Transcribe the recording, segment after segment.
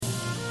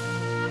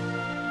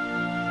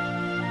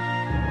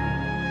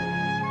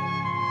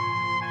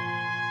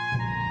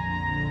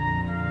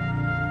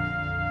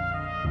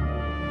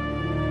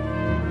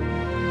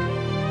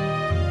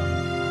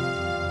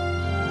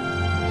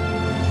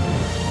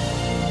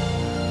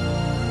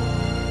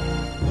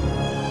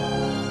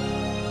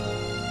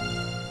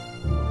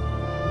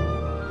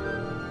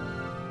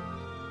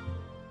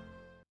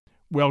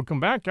Welcome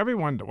back,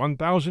 everyone, to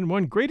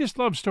 1001 Greatest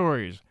Love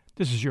Stories.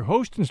 This is your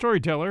host and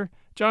storyteller,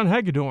 John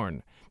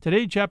Hagedorn.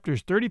 Today,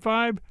 chapters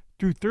 35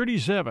 through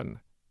 37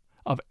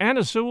 of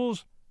Anna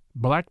Sewell's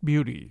Black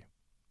Beauty.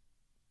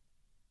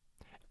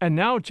 And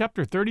now,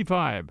 chapter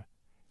 35,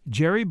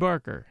 Jerry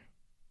Barker.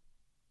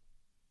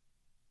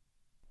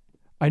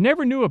 I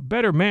never knew a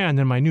better man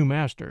than my new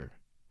master.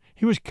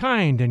 He was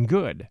kind and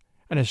good,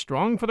 and as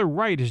strong for the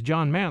right as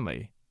John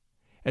Manley,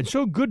 and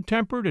so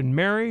good-tempered and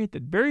merry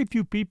that very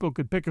few people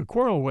could pick a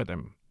quarrel with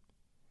him.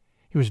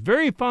 He was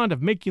very fond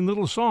of making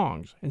little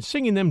songs and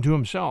singing them to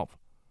himself.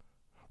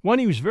 One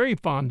he was very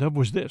fond of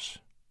was this: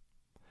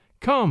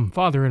 "Come,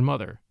 father and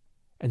mother,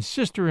 and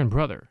sister and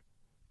brother,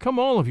 come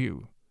all of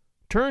you,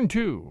 turn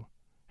to,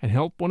 and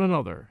help one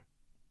another."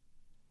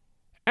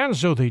 And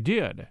so they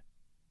did.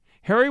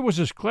 Harry was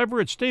as clever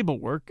at stable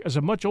work as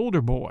a much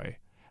older boy,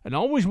 and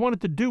always wanted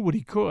to do what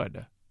he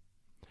could.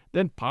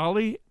 Then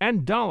Polly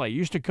and Dolly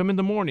used to come in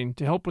the morning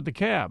to help with the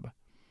cab,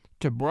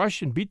 to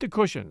brush and beat the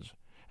cushions,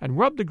 and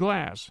rub the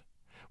glass,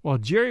 while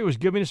Jerry was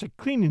giving us a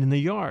cleaning in the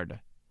yard,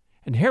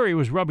 and Harry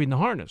was rubbing the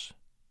harness.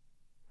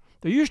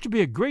 There used to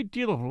be a great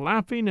deal of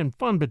laughing and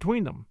fun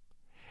between them,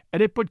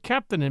 and it put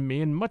Captain and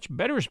me in much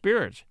better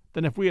spirits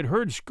than if we had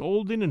heard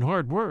scolding and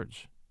hard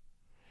words.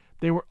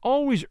 They were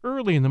always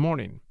early in the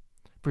morning,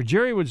 for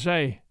Jerry would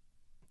say,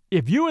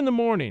 "If you in the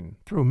morning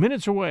throw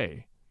minutes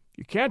away,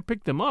 you can't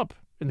pick them up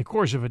in the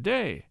course of a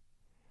day.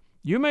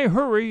 You may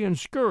hurry and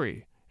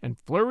scurry and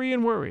flurry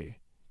and worry.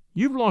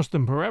 You've lost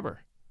them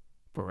forever,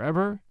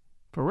 forever,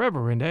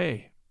 forever and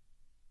aye."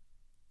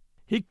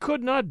 He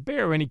could not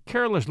bear any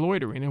careless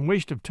loitering and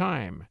waste of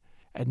time,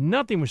 and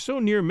nothing was so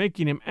near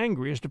making him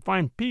angry as to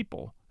find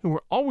people who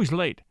were always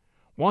late,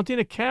 wanting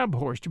a cab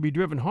horse to be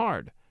driven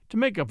hard to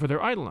make up for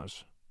their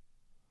idleness.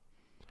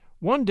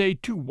 One day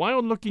 2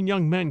 wild-looking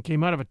young men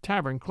came out of a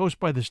tavern close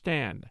by the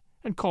stand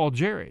and called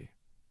Jerry.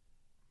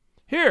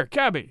 "Here,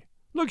 cabby,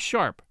 look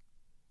sharp.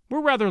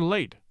 We're rather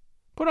late.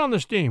 Put on the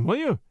steam, will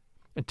you,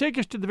 and take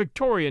us to the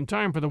Victoria in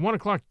time for the 1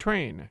 o'clock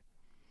train.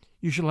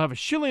 You shall have a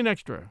shilling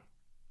extra."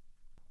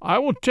 "I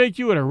will take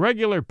you at a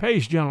regular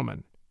pace,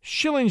 gentlemen.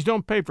 Shillings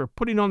don't pay for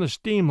putting on the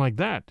steam like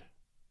that."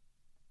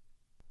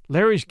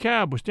 Larry's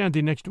cab was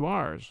standing next to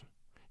ours.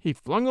 He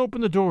flung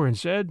open the door and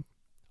said,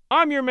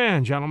 "I'm your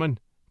man, gentlemen.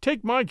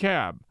 Take my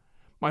cab.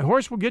 My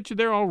horse will get you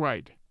there all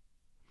right."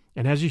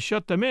 And as he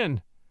shut them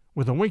in,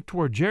 with a wink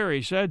toward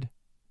Jerry, said,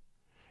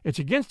 "It's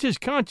against his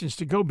conscience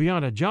to go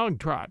beyond a jog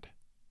trot."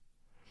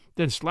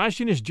 Then,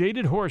 slashing his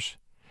jaded horse,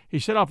 he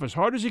set off as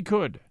hard as he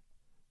could.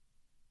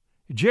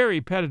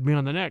 Jerry patted me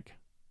on the neck.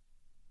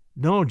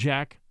 "No,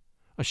 Jack,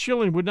 a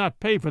shilling would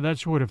not pay for that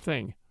sort of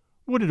thing,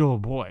 would it,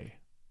 old boy?"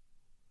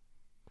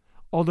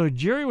 Although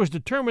Jerry was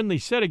determinedly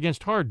set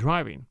against hard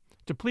driving,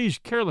 to please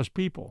careless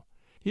people,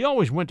 he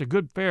always went a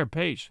good fair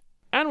pace,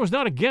 and was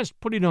not against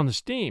putting on the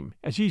steam,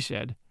 as he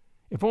said,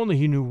 if only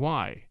he knew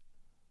why.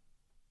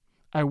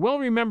 I well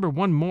remember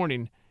one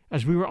morning,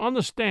 as we were on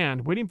the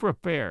stand waiting for a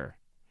fare,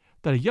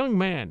 that a young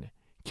man,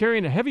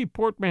 carrying a heavy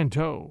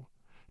portmanteau,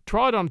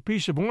 trod on a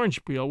piece of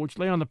orange peel which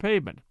lay on the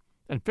pavement,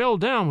 and fell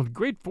down with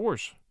great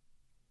force.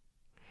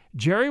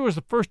 Jerry was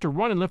the first to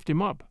run and lift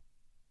him up.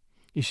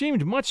 He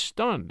seemed much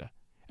stunned.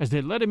 As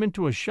they led him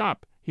into a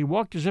shop, he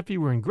walked as if he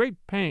were in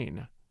great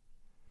pain.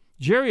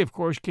 Jerry, of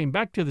course, came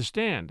back to the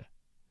stand,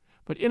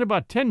 but in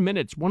about 10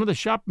 minutes one of the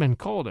shopmen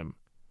called him,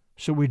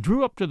 so we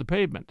drew up to the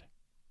pavement.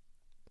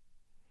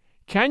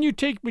 "Can you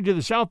take me to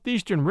the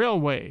Southeastern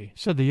Railway?"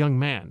 said the young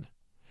man.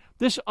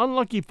 "This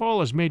unlucky fall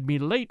has made me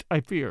late,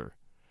 I fear,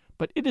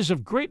 but it is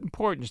of great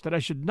importance that I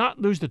should not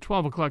lose the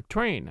 12 o'clock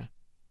train.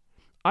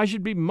 I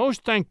should be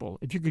most thankful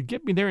if you could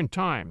get me there in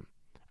time,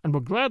 and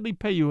will gladly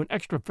pay you an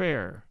extra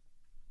fare."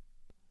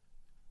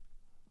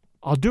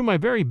 "I'll do my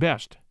very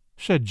best,"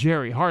 said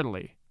Jerry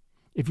heartily,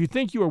 "if you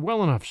think you are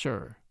well enough,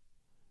 sir,"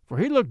 for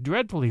he looked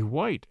dreadfully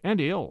white and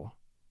ill.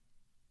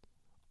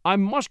 "I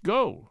must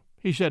go,"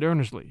 he said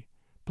earnestly.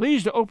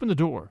 "Please to open the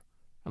door,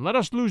 and let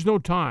us lose no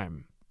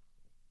time."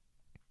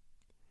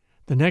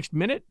 The next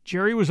minute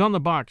Jerry was on the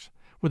box,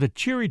 with a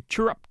cheery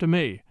chirrup to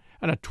me,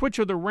 and a twitch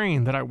of the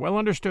rein that I well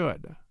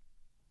understood.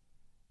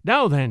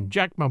 "Now then,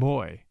 Jack, my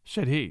boy,"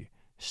 said he,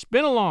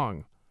 "spin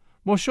along.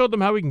 We'll show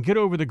them how we can get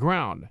over the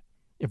ground,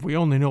 if we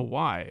only know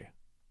why."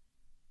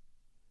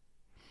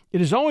 It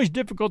is always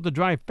difficult to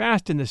drive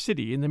fast in the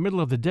city in the middle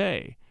of the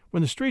day,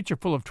 when the streets are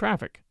full of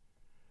traffic.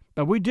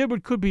 But we did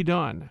what could be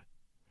done,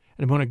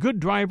 and when a good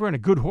driver and a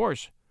good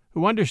horse,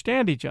 who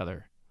understand each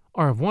other,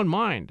 are of one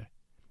mind,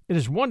 it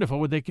is wonderful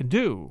what they can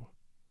do.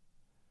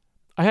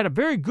 I had a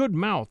very good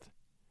mouth.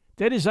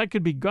 That is, I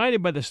could be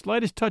guided by the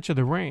slightest touch of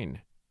the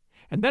rein,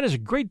 and that is a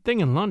great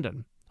thing in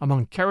London,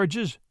 among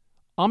carriages,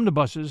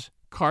 omnibuses,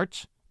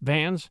 carts,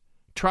 vans,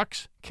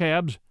 trucks,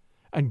 cabs,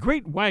 and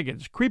great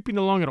wagons creeping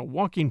along at a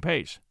walking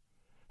pace,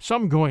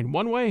 some going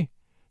one way,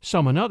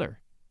 some another,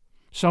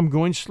 some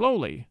going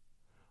slowly,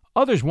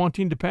 others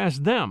wanting to pass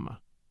them,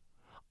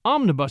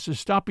 omnibuses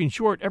stopping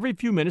short every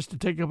few minutes to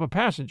take up a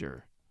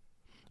passenger,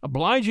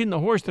 obliging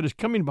the horse that is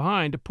coming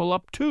behind to pull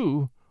up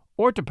to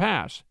or to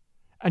pass,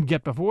 and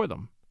get before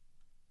them.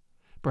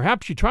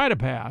 Perhaps you try to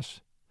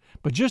pass,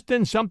 but just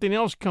then something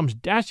else comes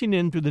dashing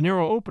in through the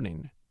narrow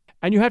opening,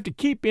 and you have to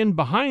keep in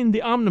behind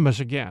the omnibus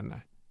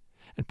again.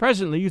 And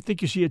presently you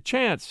think you see a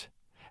chance,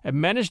 and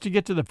manage to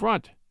get to the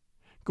front,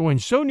 going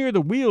so near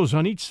the wheels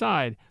on each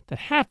side that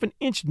half an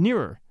inch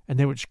nearer and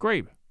they would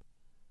scrape.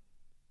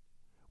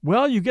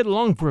 Well, you get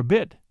along for a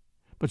bit,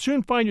 but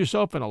soon find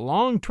yourself in a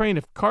long train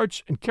of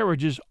carts and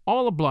carriages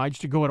all obliged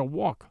to go at a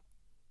walk.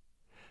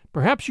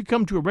 Perhaps you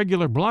come to a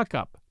regular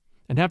block-up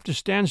and have to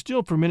stand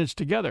still for minutes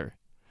together,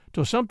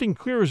 till something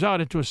clears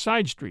out into a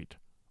side street,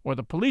 or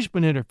the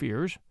policeman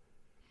interferes.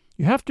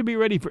 You have to be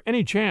ready for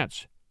any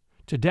chance,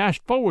 to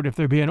dash forward if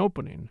there be an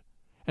opening,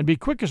 and be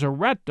quick as a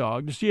rat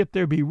dog to see if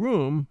there be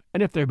room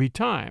and if there be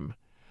time,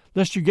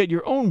 lest you get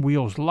your own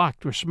wheels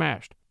locked or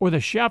smashed, or the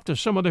shaft of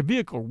some other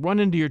vehicle run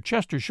into your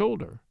chest or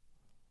shoulder.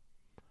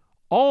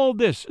 All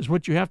this is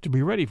what you have to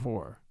be ready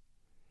for.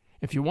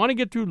 If you want to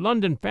get through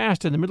London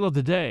fast in the middle of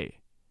the day,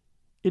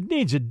 it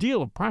needs a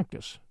deal of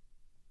practice.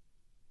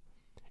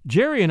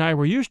 Jerry and I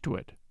were used to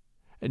it,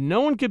 and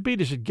no one could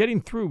beat us at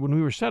getting through when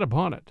we were set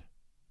upon it.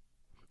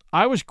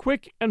 I was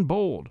quick and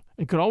bold,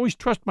 and could always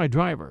trust my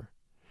driver.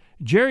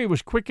 Jerry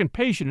was quick and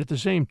patient at the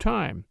same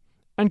time,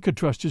 and could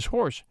trust his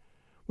horse,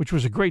 which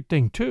was a great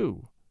thing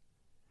too.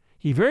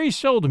 He very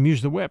seldom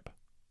used the whip.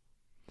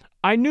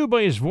 I knew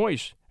by his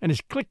voice and his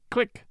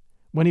click-click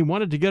when he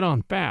wanted to get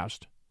on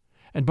fast,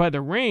 and by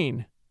the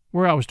rein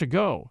where I was to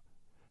go,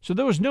 so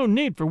there was no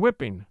need for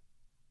whipping.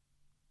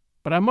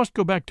 But I must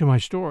go back to my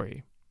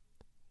story.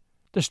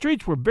 The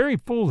streets were very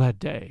full that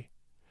day,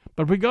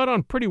 but we got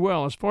on pretty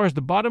well as far as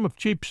the bottom of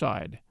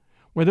Cheapside,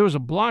 where there was a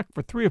block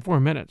for 3 or 4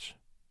 minutes.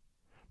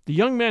 The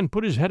young man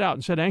put his head out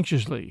and said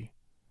anxiously,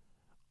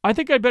 "I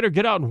think I'd better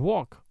get out and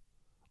walk.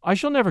 I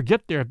shall never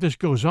get there if this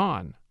goes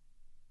on."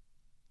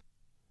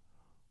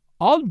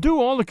 "I'll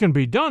do all that can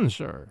be done,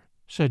 sir,"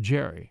 said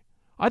Jerry.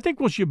 "I think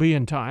we shall be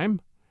in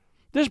time.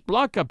 This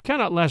block-up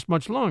cannot last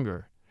much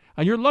longer,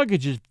 and your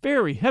luggage is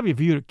very heavy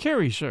for you to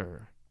carry,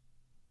 sir."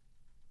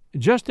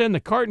 Just then the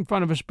cart in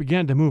front of us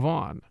began to move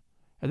on,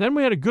 and then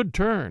we had a good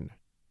turn.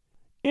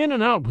 In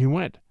and out we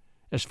went,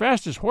 as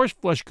fast as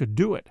horseflesh could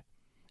do it,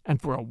 and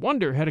for a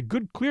wonder had a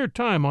good clear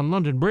time on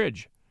London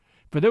Bridge,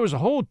 for there was a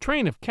whole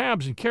train of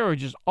cabs and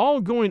carriages all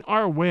going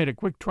our way at a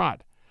quick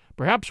trot,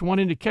 perhaps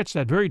wanting to catch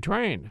that very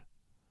train.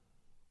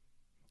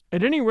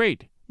 At any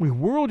rate, we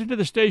whirled into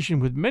the station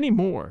with many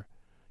more,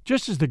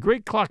 just as the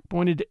great clock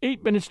pointed to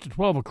 8 minutes to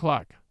 12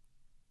 o'clock.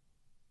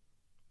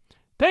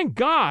 "Thank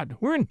God,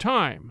 we're in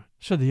time,"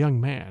 said the young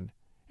man,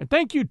 "and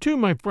thank you too,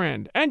 my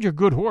friend, and your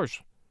good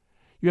horse.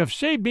 You have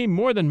saved me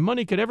more than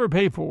money could ever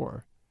pay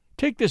for.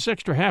 Take this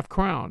extra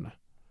half-crown."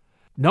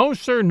 "No,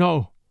 sir,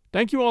 no.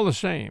 Thank you all the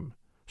same.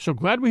 So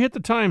glad we hit the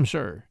time,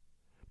 sir.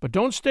 But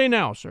don't stay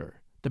now,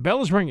 sir. The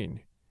bell is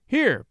ringing.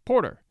 Here,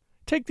 porter,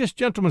 take this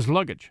gentleman's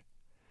luggage.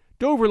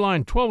 Dover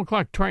line 12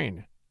 o'clock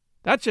train.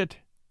 That's it."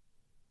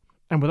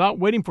 And without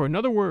waiting for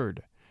another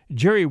word,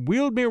 Jerry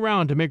wheeled me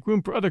around to make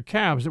room for other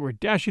cabs that were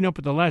dashing up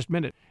at the last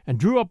minute, and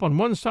drew up on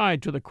one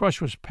side till the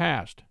crush was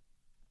past.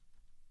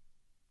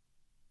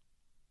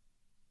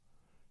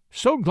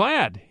 "So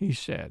glad," he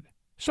said.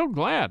 "So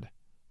glad.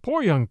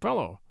 Poor young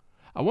fellow.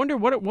 I wonder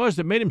what it was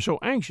that made him so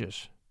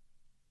anxious."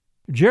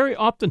 Jerry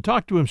often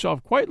talked to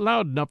himself quite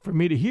loud enough for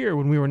me to hear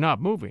when we were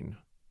not moving.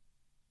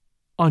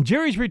 On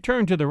Jerry's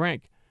return to the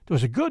rank, there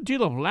was a good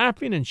deal of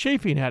laughing and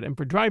chaffing at him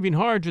for driving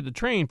hard to the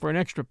train for an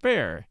extra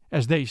fare,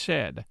 as they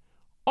said,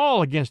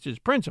 all against his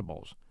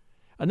principles,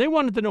 and they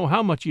wanted to know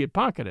how much he had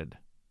pocketed.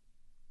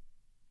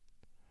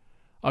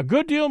 "A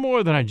good deal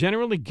more than I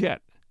generally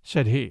get,"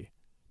 said he,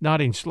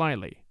 nodding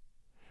slyly.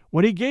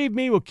 "What he gave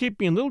me will keep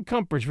me in little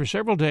comforts for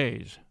several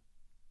days."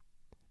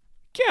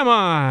 "Come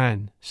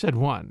on," said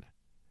one.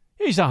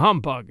 "He's a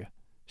humbug,"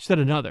 said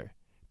another,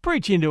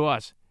 "preaching to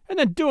us, and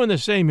then doing the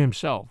same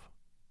himself."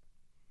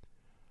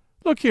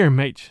 "Look here,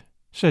 mates,"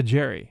 said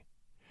Jerry.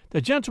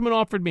 "The gentleman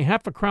offered me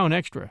half a crown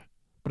extra,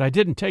 but I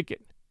didn't take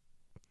it.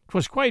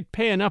 'Twas quite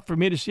pay enough for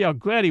me to see how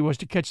glad he was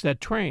to catch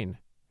that train,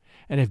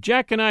 and if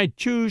Jack and I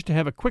choose to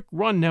have a quick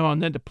run now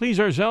and then to please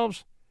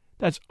ourselves,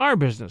 that's our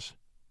business,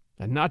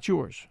 and not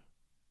yours."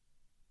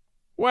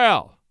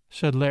 "Well,"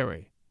 said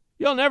Larry,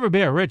 "you'll never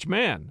be a rich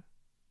man."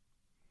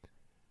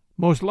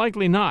 "Most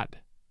likely not,"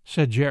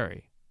 said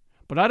Jerry,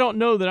 "but I don't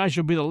know that I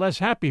shall be the less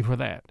happy for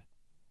that.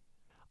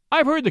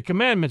 I've heard the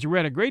commandments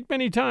read a great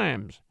many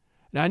times,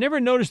 and I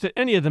never noticed that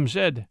any of them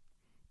said,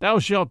 'Thou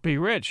shalt be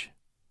rich.'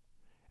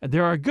 And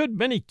there are a good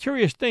many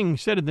curious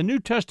things said in the New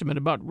Testament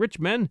about rich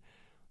men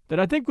that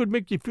I think would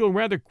make you feel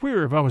rather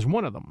queer if I was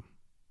one of them."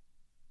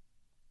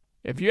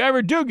 "If you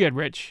ever do get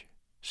rich,"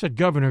 said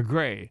Governor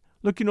Gray,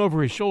 looking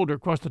over his shoulder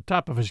across the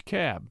top of his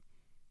cab,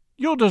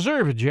 "you'll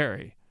deserve it,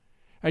 Jerry,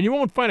 and you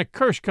won't find a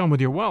curse come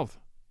with your wealth.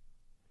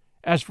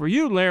 As for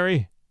you,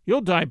 Larry,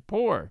 you'll die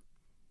poor.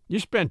 You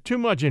spent too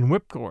much in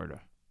whipcord."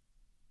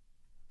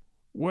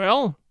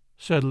 "Well,"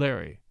 said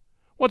Larry,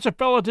 "what's a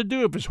fellow to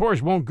do if his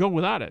horse won't go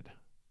without it?"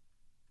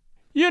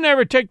 "You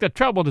never take the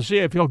trouble to see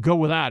if he'll go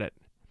without it.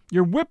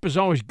 Your whip is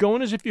always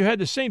going as if you had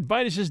the St.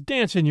 Vitus's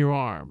dance in your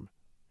arm.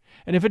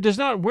 And if it does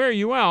not wear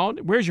you out,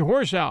 it wears your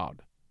horse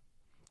out.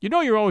 You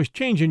know you're always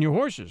changing your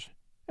horses.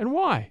 And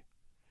why?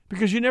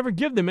 Because you never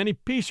give them any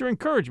peace or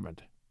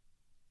encouragement."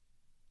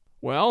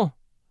 "Well,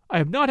 I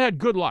have not had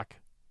good luck,"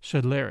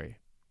 said Larry,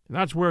 "and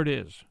that's where it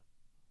is."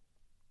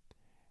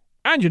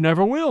 "And you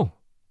never will,"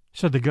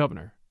 said the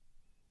governor.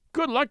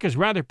 "Good luck is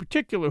rather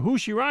particular who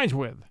she rides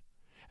with,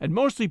 and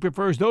mostly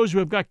prefers those who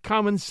have got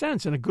common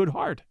sense and a good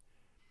heart.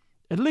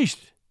 At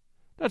least,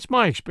 that's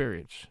my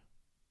experience."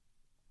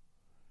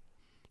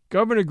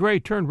 Governor Gray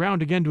turned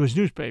round again to his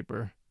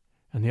newspaper,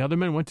 and the other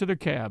men went to their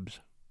cabs.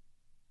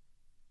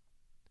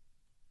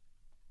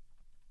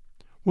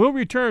 We'll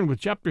return with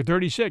Chapter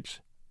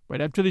 36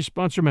 right after these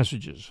sponsor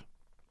messages.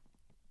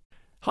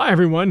 Hi,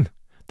 everyone.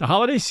 The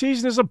holiday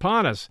season is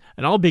upon us,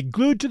 and I'll be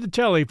glued to the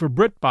telly for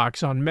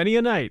BritBox on many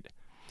a night.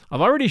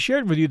 I've already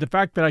shared with you the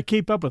fact that I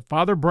keep up with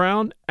Father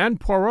Brown and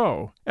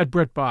Poirot at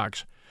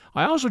BritBox.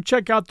 I also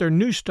check out their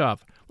new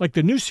stuff, like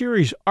the new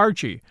series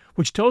Archie,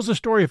 which tells the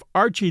story of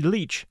Archie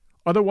Leach,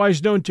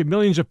 otherwise known to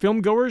millions of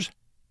filmgoers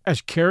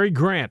as Cary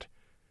Grant.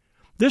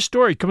 This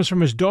story comes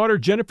from his daughter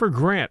Jennifer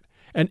Grant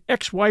and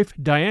ex-wife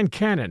Diane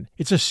Cannon.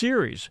 It's a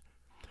series.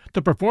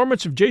 The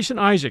performance of Jason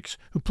Isaacs,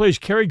 who plays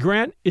Cary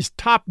Grant, is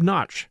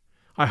top-notch.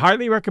 I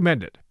highly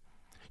recommend it.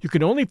 You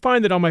can only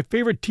find it on my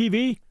favorite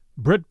TV,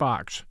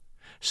 BritBox.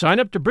 Sign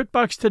up to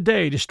BritBox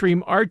today to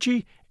stream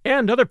Archie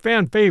and other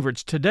fan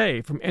favorites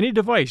today from any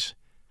device.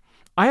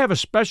 I have a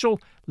special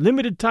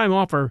limited-time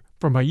offer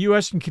for my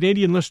U.S. and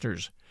Canadian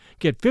listeners.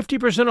 Get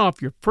 50%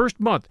 off your first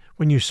month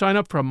when you sign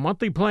up for a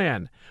monthly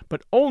plan,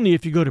 but only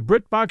if you go to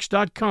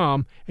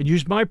BritBox.com and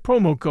use my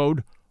promo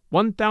code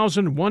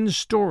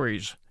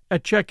 1001stories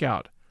at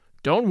checkout.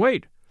 Don't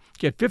wait.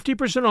 Get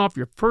 50% off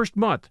your first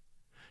month.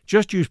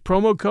 Just use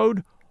promo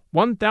code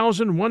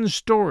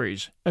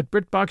 1001stories at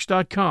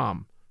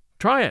BritBox.com.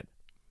 Try it.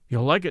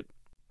 You'll like it.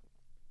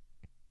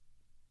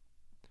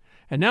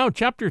 And now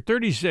Chapter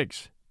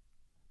 36,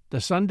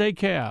 The Sunday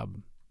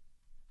Cab.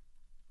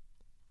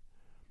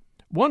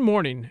 One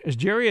morning, as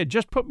Jerry had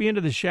just put me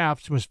into the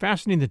shafts and was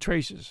fastening the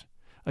traces,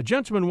 a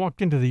gentleman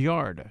walked into the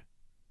yard.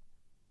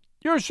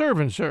 "Your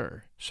servant,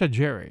 sir," said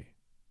Jerry.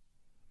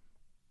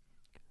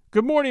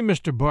 "Good morning,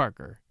 Mr.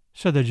 Barker,"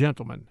 said the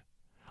gentleman.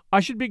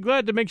 "I should be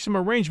glad to make some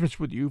arrangements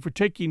with you for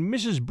taking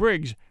Mrs.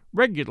 Briggs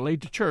regularly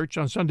to church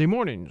on Sunday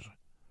mornings.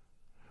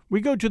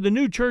 We go to the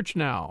new church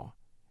now,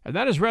 and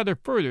that is rather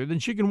further than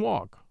she can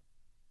walk."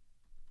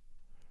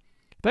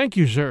 "Thank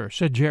you, sir,"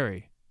 said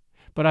Jerry,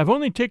 "but I've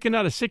only taken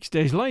out a 6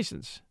 days'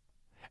 license,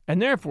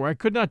 and therefore I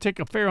could not take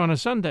a fare on a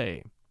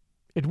Sunday.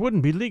 It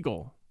wouldn't be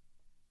legal."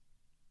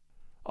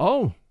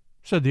 "Oh,"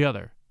 said the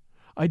other,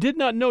 "I did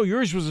not know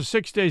yours was a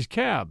 6 days'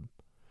 cab,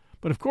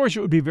 but of course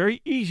it would be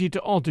very easy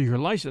to alter your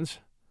license.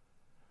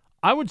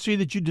 I would see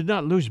that you did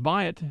not lose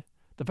by it.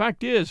 The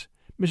fact is,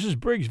 Mrs.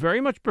 Briggs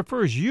very much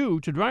prefers you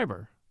to drive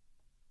her."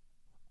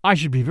 "I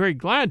should be very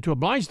glad to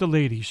oblige the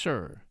lady,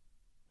 sir.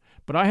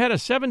 But I had a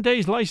 7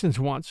 days' license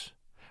once,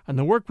 and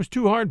the work was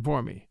too hard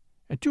for me,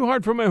 and too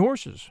hard for my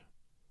horses.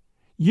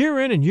 Year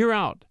in and year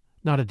out,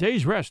 not a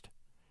day's rest,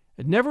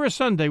 and never a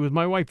Sunday with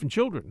my wife and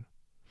children,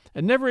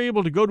 and never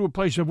able to go to a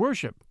place of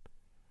worship,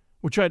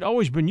 which I'd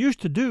always been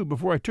used to do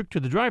before I took to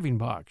the driving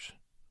box.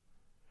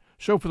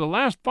 So for the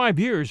last 5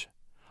 years,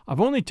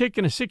 I've only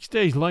taken a 6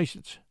 days'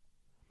 license,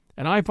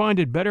 and I find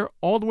it better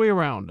all the way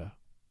around."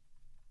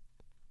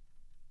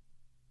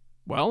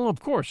 "Well, of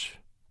course,"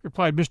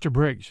 replied Mr.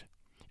 Briggs,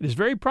 "it is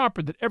very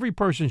proper that every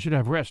person should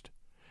have rest,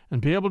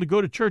 and be able to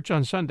go to church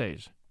on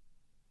Sundays.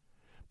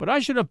 But I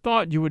should have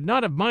thought you would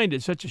not have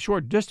minded such a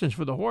short distance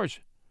for the horse,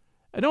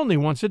 and only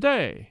once a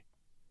day.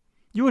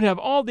 You would have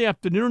all the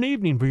afternoon and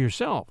evening for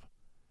yourself,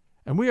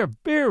 and we are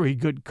very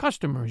good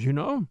customers, you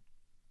know."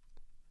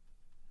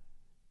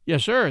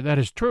 "Yes, sir, that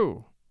is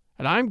true,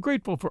 and I am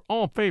grateful for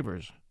all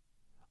favors.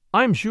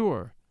 I'm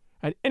sure,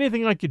 and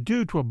anything I could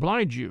do to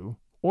oblige you,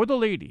 or the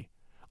lady,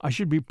 I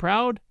should be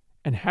proud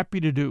and happy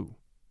to do.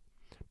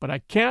 But I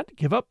can't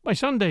give up my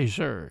Sundays,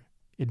 sir.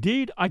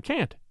 Indeed, I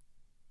can't.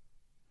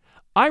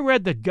 I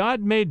read that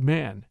God made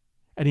man,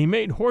 and he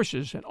made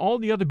horses and all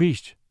the other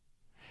beasts,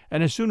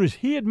 and as soon as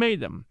he had made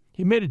them,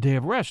 he made a day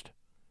of rest,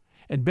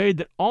 and bade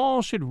that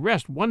all should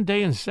rest 1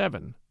 day in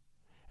 7.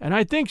 And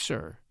I think,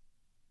 sir,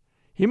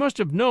 he must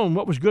have known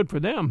what was good for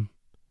them,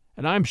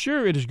 and I am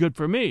sure it is good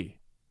for me.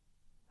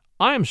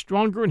 I am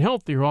stronger and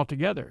healthier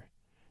altogether,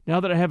 now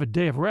that I have a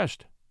day of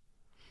rest.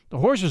 The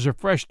horses are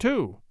fresh,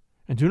 too,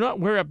 and do not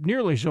wear up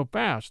nearly so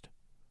fast.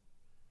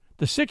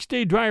 The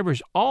 6-day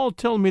drivers all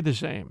tell me the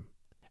same,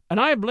 and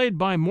I have laid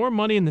by more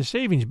money in the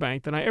savings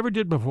bank than I ever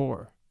did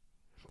before.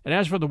 And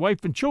as for the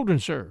wife and children,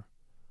 sir,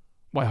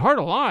 why, heart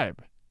alive,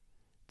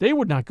 they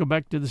would not go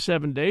back to the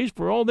 7 days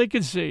for all they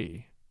could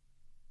see."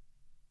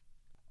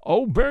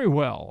 "Oh, very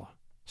well,"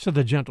 said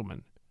the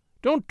gentleman.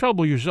 "Don't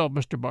trouble yourself,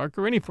 Mr.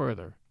 Barker, any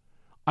further.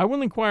 I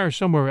will inquire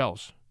somewhere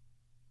else."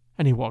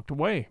 And he walked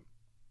away.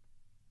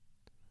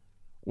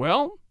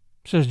 "Well,"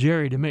 says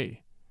Jerry to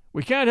me,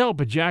 "we can't help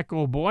it, Jack,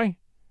 old boy.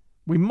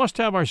 We must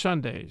have our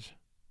Sundays."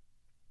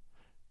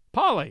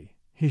 "Polly!"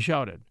 he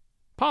shouted.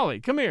 "Polly,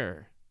 come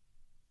here."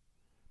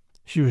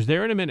 She was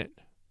there in a minute.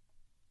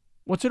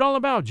 "What's it all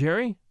about,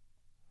 Jerry?"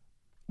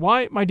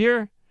 "Why, my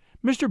dear,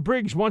 Mr.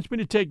 Briggs wants me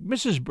to take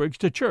Mrs. Briggs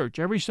to church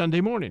every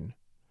Sunday morning.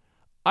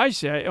 I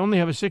say I only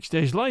have a 6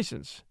 days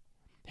license.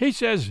 He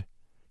says,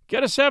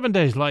 'Get a 7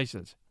 days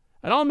license,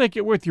 and I'll make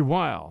it worth your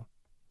while.'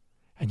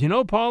 And you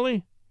know,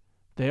 Polly,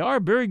 they are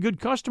very good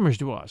customers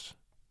to us.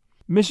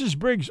 Mrs.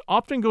 Briggs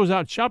often goes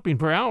out shopping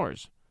for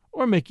hours,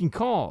 or making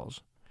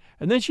calls,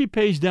 and then she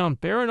pays down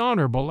fair and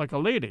honorable like a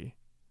lady.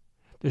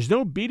 There's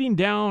no beating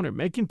down or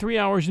making 3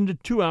 hours into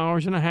 2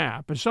 hours and a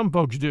half, as some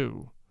folks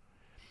do.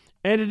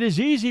 And it is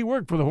easy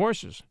work for the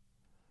horses,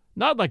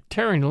 not like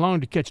tearing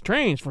along to catch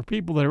trains for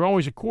people that are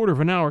always a quarter of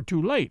an hour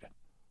too late.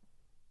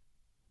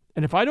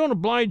 And if I don't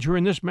oblige her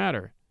in this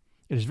matter,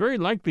 it is very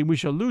likely we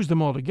shall lose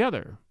them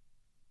altogether.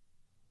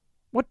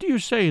 What do you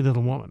say,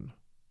 little woman?"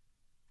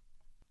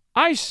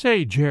 "I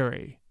say,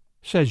 Jerry,"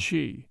 said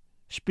she,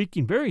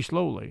 speaking very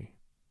slowly,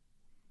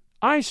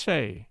 "I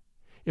say,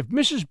 if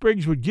Mrs.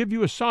 Briggs would give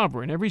you a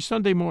sovereign every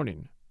Sunday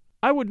morning,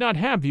 I would not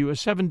have you a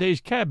 7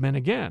 days cabman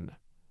again.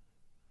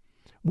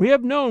 We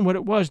have known what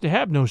it was to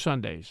have no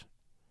Sundays,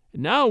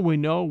 and now we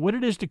know what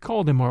it is to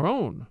call them our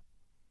own.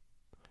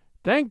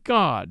 Thank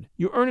God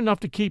you earn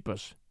enough to keep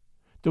us,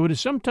 though it is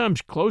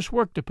sometimes close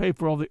work to pay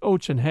for all the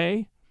oats and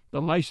hay,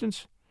 the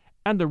license,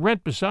 and the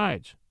rent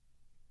besides.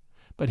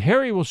 But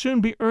Harry will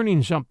soon be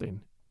earning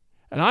something,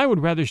 and I would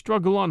rather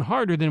struggle on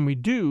harder than we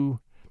do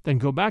than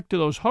go back to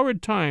those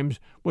horrid times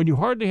when you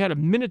hardly had a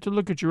minute to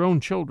look at your own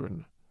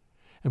children,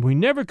 and we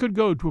never could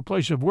go to a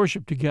place of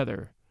worship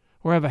together,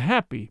 or have a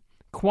happy,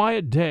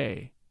 quiet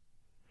day.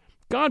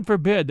 God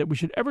forbid that we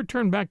should ever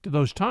turn back to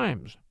those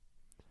times.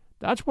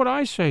 That's what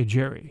I say,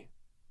 Jerry."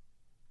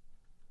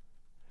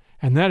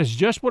 "And that is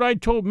just what I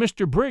told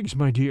Mr. Briggs,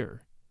 my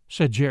dear,"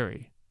 said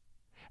Jerry,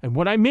 "and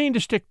what I mean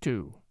to stick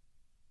to.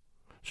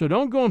 So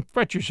don't go and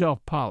fret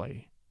yourself,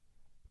 Polly,"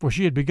 for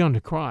she had begun to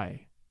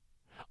cry.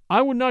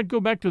 "I would not go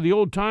back to the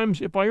old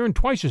times if I earned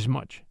twice as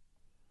much.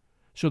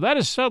 So that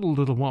is settled,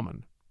 little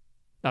woman.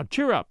 Now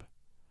cheer up,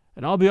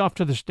 and I'll be off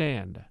to the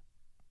stand."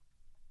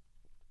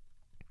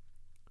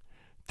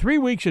 3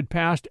 weeks had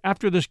passed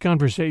after this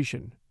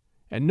conversation,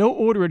 and no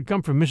order had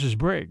come from Mrs.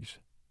 Briggs,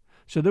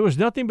 so there was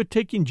nothing but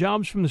taking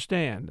jobs from the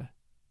stand.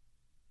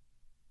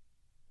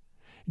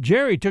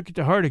 Jerry took it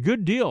to heart a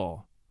good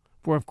deal,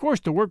 for of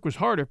course the work was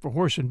harder for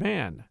horse and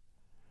man,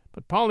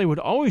 but Polly would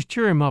always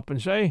cheer him up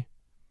and say,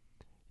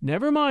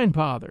 "Never mind,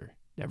 father,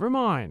 never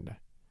mind.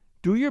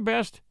 Do your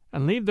best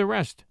and leave the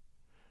rest.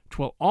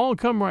 'Twill all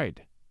come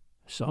right,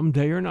 some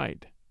day or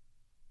night."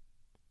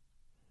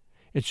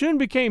 It soon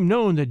became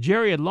known that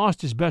Jerry had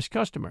lost his best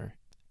customer,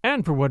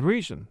 and for what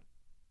reason.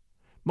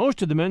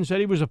 Most of the men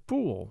said he was a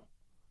fool,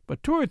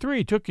 but 2 or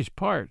 3 took his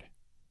part.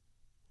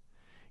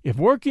 "If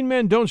working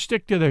men don't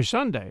stick to their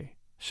Sunday,"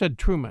 said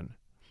Truman,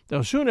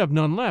 "they'll soon have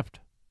none left.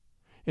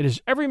 It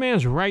is every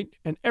man's right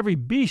and every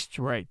beast's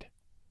right.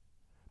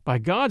 By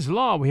God's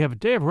law we have a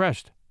day of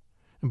rest,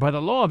 and by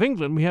the law of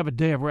England we have a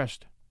day of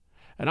rest,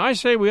 and I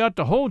say we ought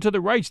to hold to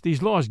the rights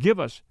these laws give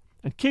us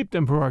and keep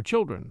them for our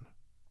children."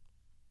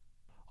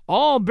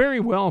 "All very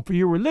well for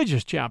you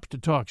religious chaps to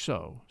talk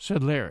so,"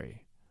 said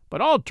Larry,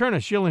 "but I'll turn a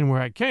shilling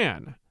where I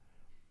can.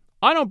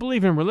 I don't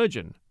believe in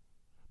religion,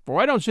 for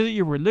I don't see that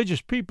you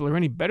religious people are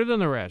any better than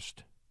the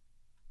rest."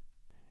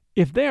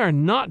 "If they are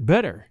not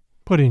better,"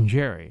 put in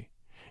Jerry,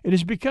 "it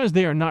is because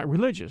they are not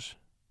religious.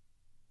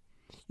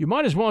 You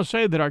might as well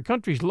say that our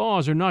country's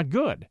laws are not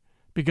good,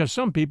 because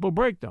some people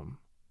break them.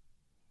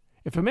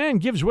 If a man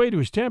gives way to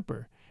his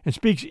temper and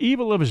speaks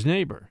evil of his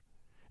neighbor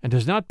and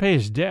does not pay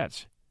his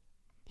debts,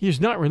 he is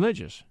not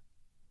religious.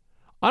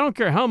 I don't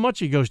care how much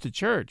he goes to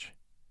church.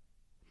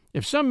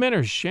 If some men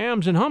are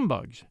shams and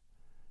humbugs,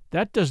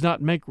 that does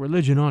not make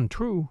religion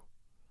untrue.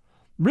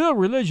 Real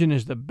religion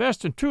is the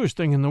best and truest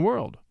thing in the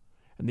world,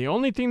 and the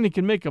only thing that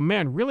can make a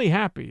man really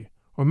happy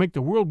or make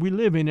the world we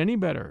live in any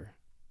better."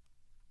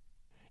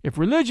 "If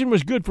religion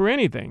was good for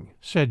anything,"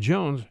 said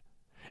Jones,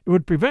 "it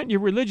would prevent you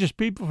religious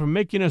people from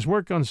making us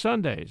work on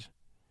Sundays,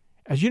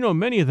 as you know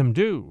many of them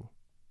do.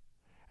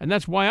 And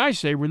that's why I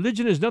say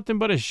religion is nothing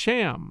but a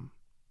sham.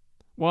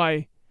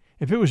 Why,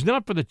 if it was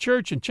not for the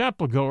church and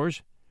chapel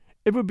goers,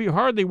 it would be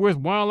hardly worth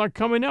while our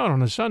coming out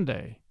on a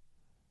Sunday.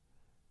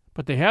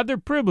 But they have their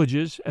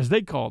privileges, as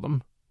they call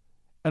them,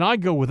 and I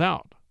go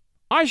without.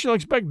 I shall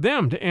expect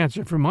them to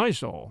answer for my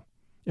soul,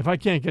 if I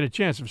can't get a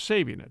chance of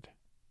saving it."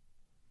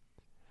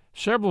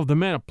 Several of the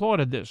men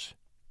applauded this,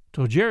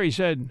 till Jerry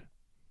said,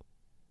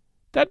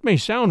 "That may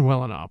sound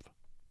well enough,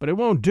 but it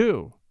won't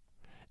do.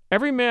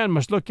 Every man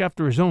must look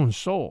after his own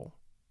soul.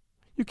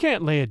 You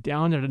can't lay it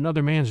down at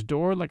another man's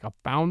door like a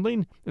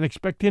foundling and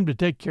expect him to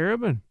take care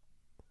of it.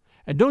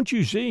 And don't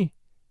you see,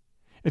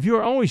 if you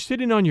are always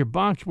sitting on your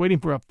box waiting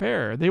for a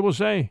fare, they will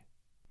say,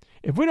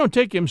 'If we don't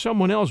take him,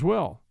 someone else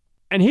will,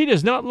 and he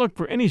does not look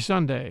for any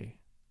Sunday.'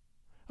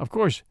 Of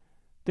course,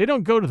 they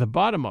don't go to the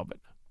bottom of it,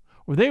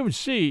 or they would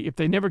see if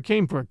they never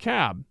came for a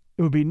cab,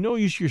 it would be no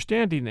use your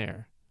standing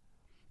there.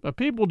 But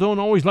people don't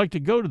always like to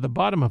go to the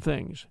bottom of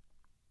things.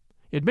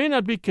 It may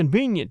not be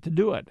convenient to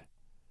do it,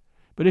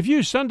 but if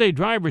you Sunday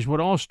drivers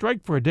would all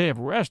strike for a day of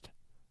rest,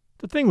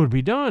 the thing would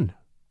be done.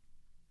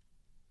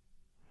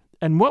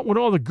 And what would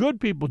all the good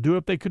people do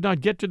if they could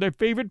not get to their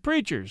favorite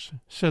preachers?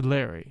 Said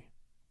Larry.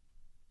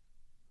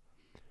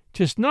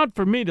 "'Tis not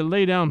for me to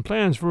lay down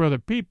plans for other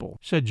people,"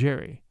 said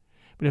Jerry,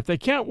 "but if they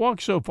can't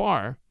walk so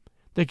far,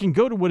 they can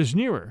go to what is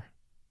nearer.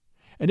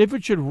 And if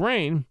it should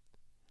rain,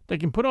 they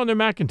can put on their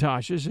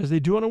mackintoshes as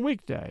they do on a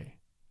weekday.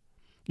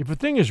 If a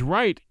thing is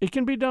right, it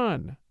can be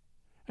done,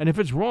 and if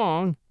it's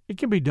wrong, it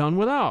can be done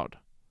without.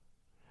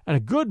 And a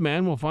good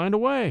man will find a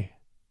way.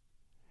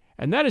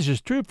 And that is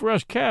as true for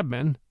us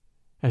cabmen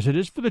as it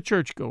is for the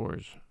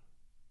churchgoers."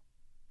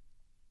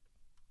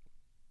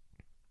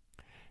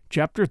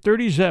 Chapter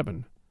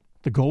 37.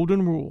 The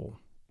Golden Rule.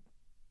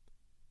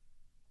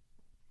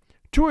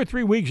 2 or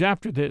 3 weeks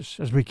after this,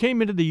 as we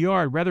came into the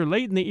yard rather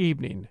late in the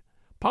evening,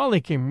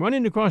 Polly came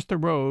running across the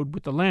road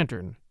with the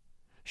lantern.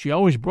 She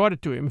always brought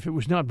it to him if it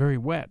was not very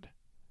wet.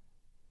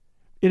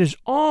 "It has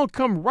all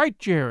come right,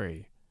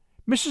 Jerry.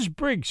 Mrs.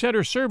 Briggs sent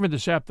her servant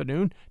this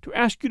afternoon to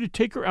ask you to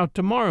take her out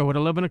tomorrow at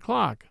 11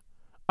 o'clock.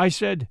 I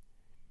said,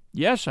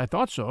 'Yes, I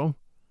thought so,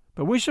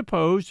 but we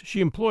supposed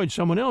she employed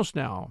someone else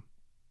now.'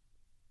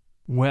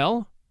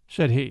 'Well,'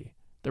 said he,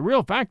 'the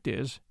real fact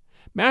is,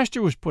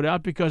 Master was put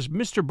out because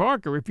Mr.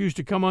 Barker refused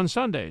to come on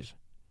Sundays,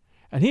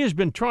 and he has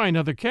been trying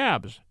other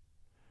cabs.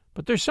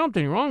 But there's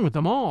something wrong with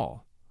them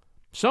all.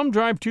 Some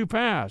drive too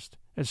fast,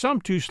 and some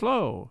too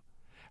slow,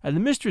 and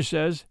the mistress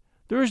says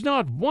there is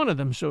not one of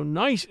them so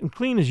nice and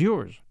clean as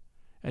yours,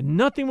 and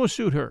nothing will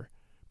suit her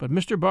but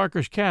Mr.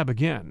 Barker's cab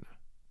again.'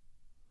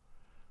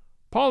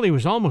 Polly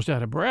was almost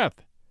out of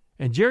breath,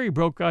 and Jerry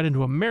broke out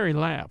into a merry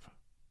laugh.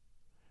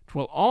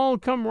 "'Twill all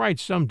come right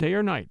some day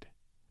or night.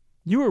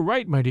 You were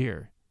right, my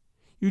dear.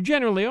 You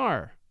generally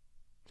are.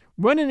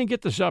 Run in and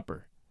get the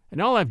supper,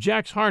 and I'll have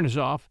Jack's harness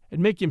off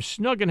and make him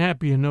snug and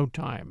happy in no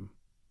time."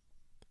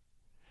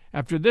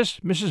 After this,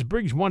 Mrs.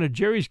 Briggs wanted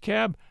Jerry's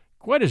cab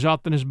quite as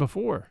often as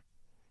before.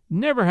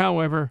 Never,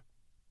 however,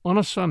 on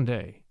a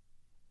Sunday.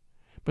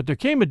 But there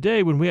came a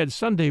day when we had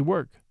Sunday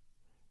work,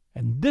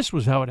 and this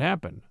was how it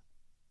happened.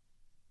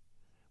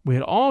 We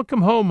had all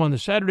come home on the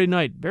Saturday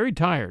night very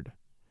tired,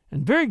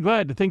 and very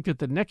glad to think that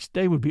the next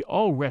day would be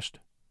all rest.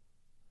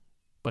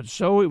 But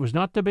so it was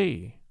not to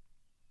be.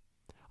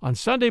 On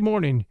Sunday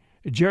morning,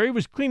 Jerry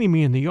was cleaning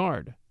me in the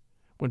yard,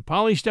 when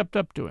Polly stepped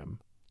up to him,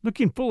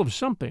 looking full of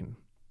something.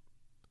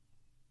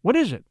 "What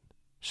is it?"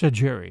 said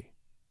Jerry.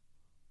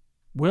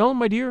 "Well,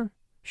 my dear,"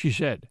 she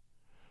said,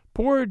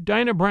 "poor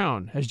Dinah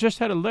Brown has just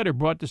had a letter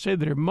brought to say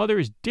that her mother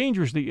is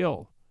dangerously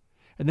ill,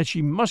 and that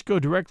she must go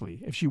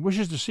directly if she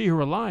wishes to see her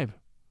alive.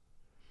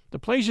 The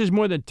place is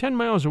more than 10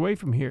 miles away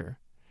from here,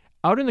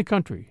 out in the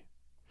country,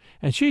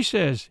 and she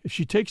says if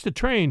she takes the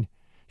train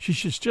she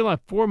should still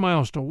have 4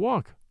 miles to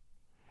walk.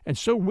 And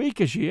so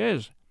weak as she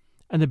is,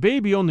 and the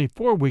baby only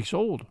 4 weeks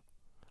old,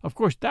 of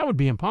course that would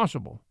be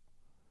impossible.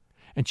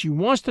 And she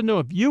wants to know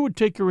if you would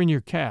take her in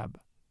your cab,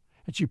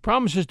 and she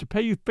promises to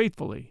pay you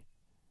faithfully,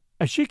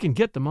 as she can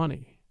get the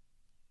money."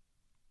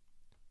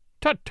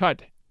 "Tut,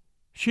 tut!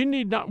 She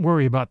need not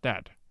worry about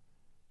that.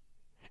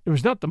 It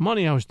was not the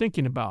money I was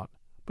thinking about,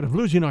 but of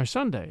losing our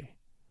Sunday.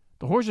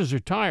 The horses are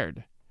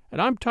tired, and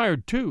I'm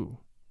tired too.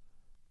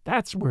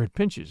 That's where it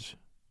pinches."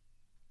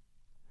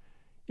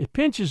 "It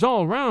pinches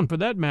all round, for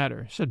that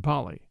matter," said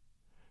Polly,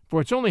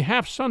 "for it's only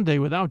half Sunday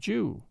without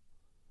you.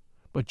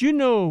 But you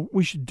know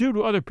we should do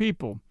to other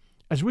people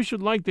as we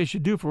should like they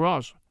should do for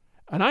us,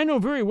 and I know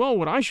very well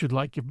what I should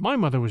like if my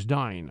mother was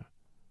dying.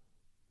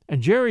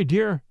 And, Jerry,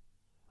 dear,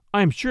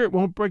 I am sure it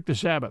won't break the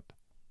Sabbath,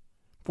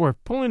 for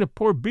if pulling a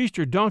poor beast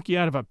or donkey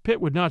out of a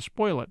pit would not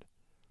spoil it,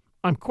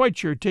 I'm quite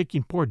sure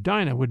taking poor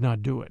Dinah would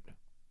not do it."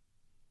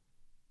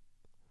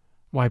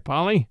 "Why,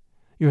 Polly,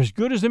 you're as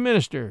good as the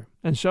minister,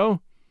 and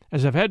so,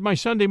 as I've had my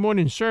Sunday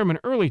morning sermon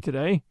early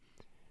today,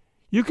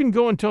 you can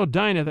go and tell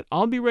Dinah that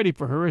I'll be ready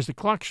for her as the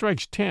clock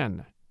strikes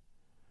 10.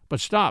 But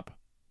stop.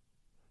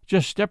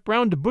 Just step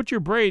round to Butcher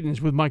Braden's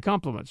with my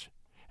compliments,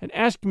 and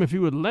ask him if he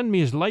would lend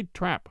me his light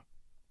trap.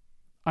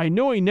 I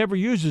know he never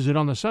uses it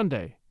on the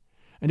Sunday,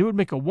 and it would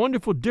make a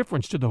wonderful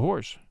difference to the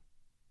horse."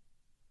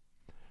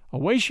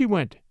 Away she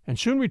went, and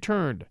soon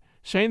returned,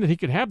 saying that he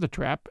could have the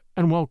trap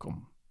and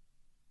welcome.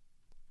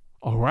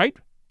 "All right,"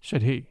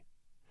 said he.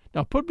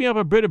 "Now put me up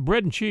a bit of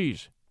bread and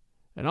cheese,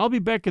 and I'll be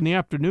back in the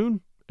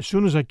afternoon as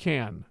soon as I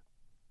can."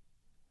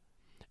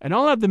 "And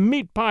I'll have the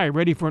meat pie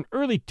ready for an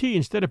early tea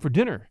instead of for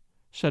dinner,"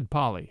 said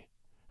Polly,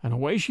 and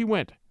away she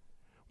went,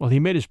 while he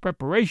made his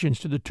preparations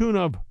to the tune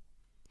of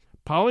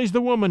 "Polly's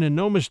the Woman and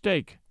No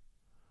Mistake,"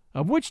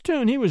 of which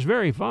tune he was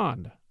very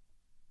fond.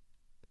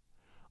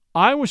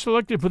 I was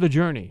selected for the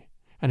journey,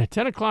 and at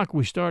 10 o'clock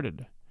we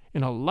started,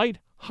 in a light,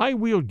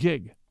 high-wheeled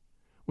gig,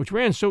 which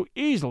ran so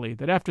easily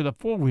that after the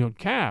four-wheeled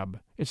cab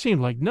it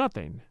seemed like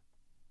nothing.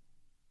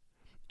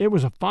 It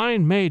was a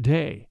fine May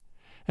day,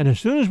 and as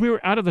soon as we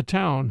were out of the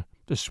town,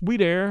 the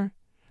sweet air,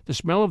 the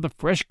smell of the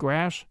fresh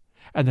grass,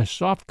 and the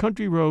soft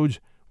country roads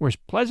were as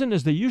pleasant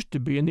as they used to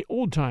be in the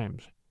old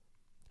times,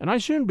 and I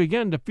soon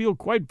began to feel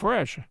quite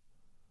fresh.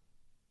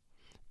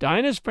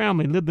 Dinah's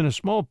family lived in a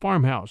small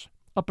farmhouse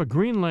up a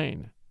green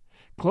lane,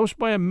 close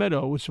by a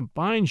meadow with some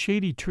fine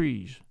shady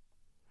trees.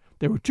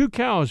 There were 2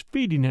 cows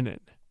feeding in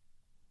it.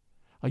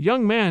 A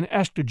young man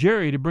asked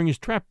Jerry to bring his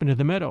trap into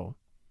the meadow,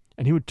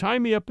 and he would tie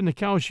me up in the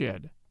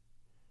cowshed.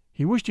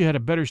 He wished he had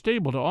a better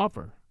stable to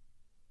offer.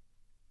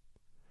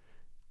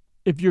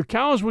 "If your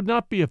cows would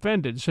not be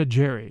offended," said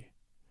Jerry,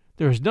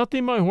 "there is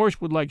nothing my horse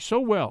would like so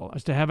well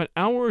as to have an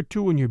hour or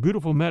 2 in your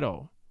beautiful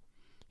meadow.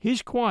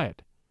 He's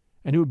quiet,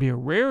 and it would be a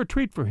rare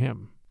treat for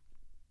him."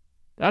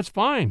 "That's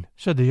fine,"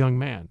 said the young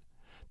man.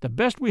 "The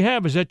best we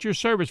have is at your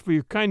service for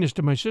your kindness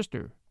to my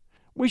sister.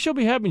 We shall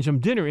be having some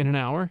dinner in an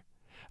hour,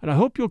 and I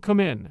hope you'll come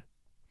in.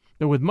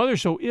 Though with Mother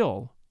so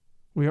ill,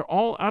 we are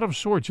all out of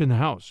sorts in the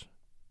house."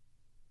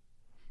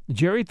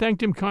 Jerry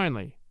thanked him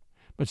kindly,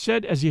 but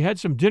said as he had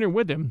some dinner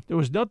with him, there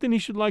was nothing he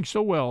should like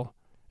so well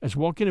as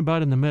walking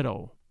about in the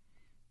meadow.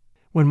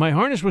 When my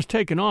harness was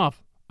taken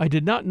off, I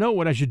did not know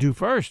what I should do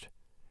first,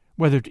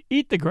 whether to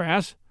eat the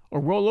grass,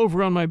 or roll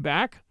over on my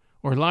back,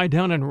 or lie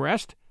down and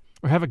rest,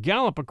 or have a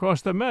gallop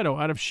across the meadow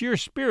out of sheer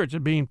spirits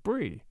at being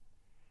free.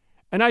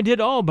 And I did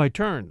all by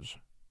turns.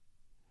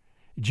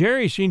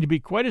 Jerry seemed to be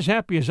quite as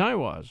happy as I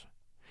was.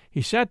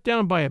 He sat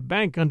down by a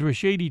bank under a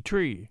shady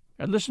tree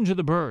and listened to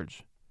the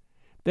birds.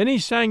 Then he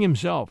sang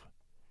himself,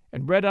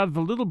 and read out of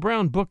the little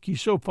brown book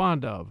he's so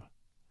fond of,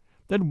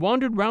 then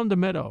wandered round the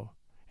meadow,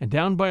 and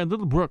down by a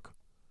little brook,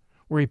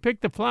 where he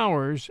picked the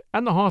flowers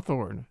and the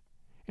hawthorn,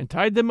 and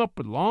tied them up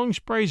with long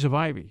sprays of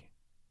ivy.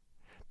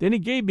 Then he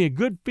gave me a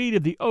good feed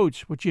of the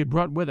oats which he had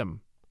brought with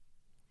him.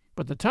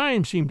 But the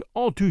time seemed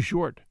all too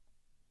short.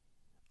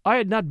 I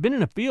had not been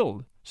in a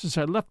field since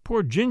I left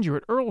poor Ginger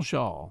at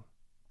Earlshall.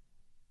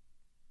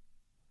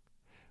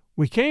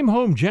 We came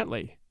home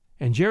gently,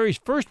 and Jerry's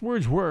first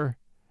words were,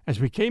 as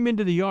we came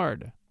into the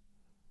yard,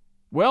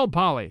 "Well,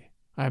 Polly,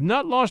 I have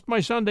not lost my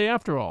Sunday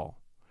after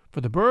all, for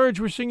the birds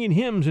were singing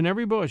hymns in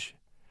every bush,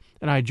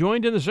 and I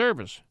joined in the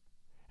service.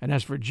 And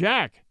as for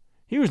Jack,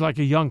 he was like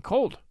a young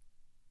colt."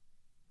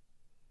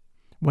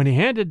 When he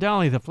handed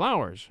Dolly the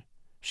flowers,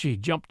 she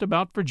jumped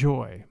about for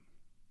joy.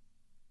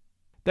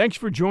 Thanks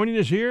for joining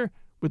us here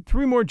with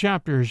 3 more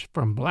chapters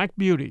from Black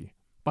Beauty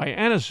by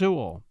Anna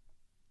Sewell.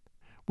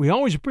 We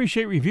always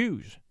appreciate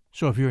reviews,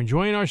 so if you're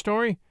enjoying our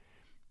story,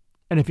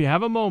 and if you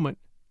have a moment,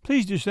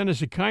 please do send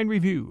us a kind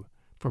review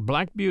for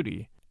Black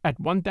Beauty at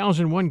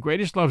 1001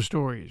 Greatest Love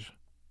Stories.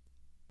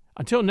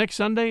 Until next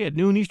Sunday at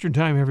noon Eastern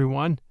Time,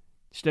 everyone,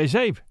 stay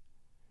safe,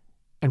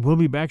 and we'll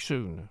be back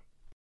soon.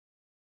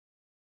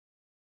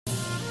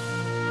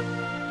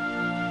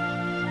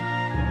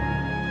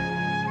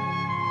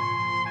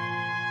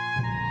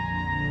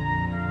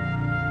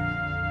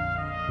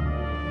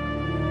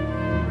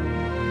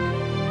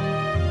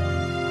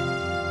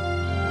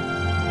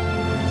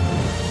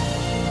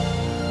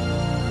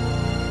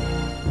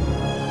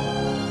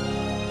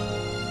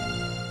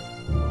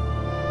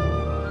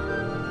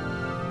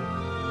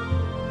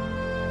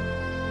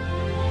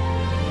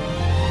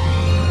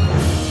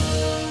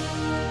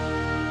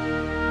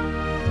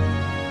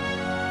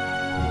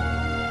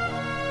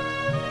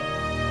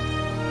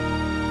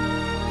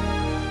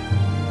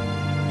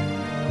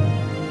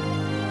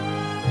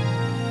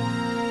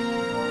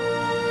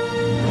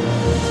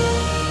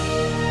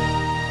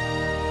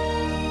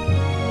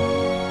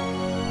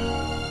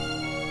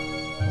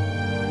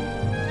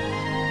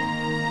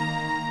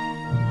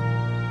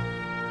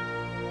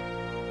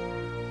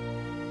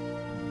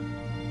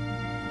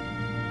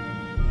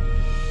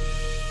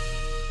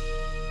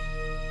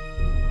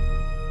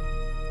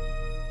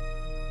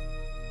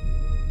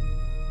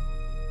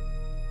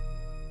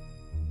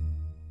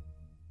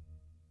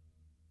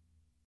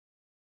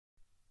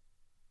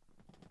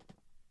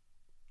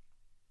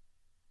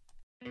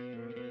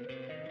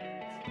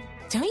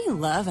 Don't you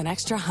love an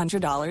extra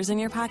 $100 in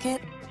your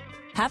pocket?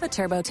 Have a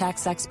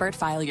TurboTax expert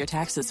file your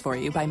taxes for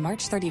you by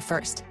March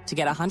 31st to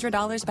get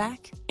 $100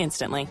 back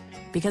instantly.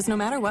 Because no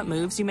matter what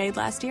moves you made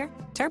last year,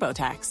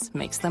 TurboTax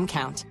makes them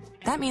count.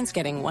 That means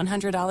getting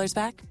 $100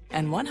 back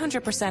and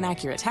 100%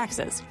 accurate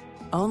taxes,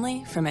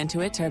 only from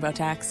Intuit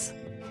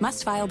TurboTax.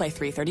 Must file by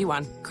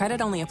 3/31. Credit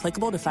only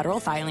applicable to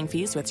federal filing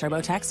fees with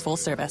TurboTax full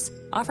service.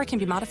 Offer can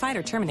be modified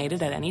or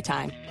terminated at any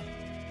time.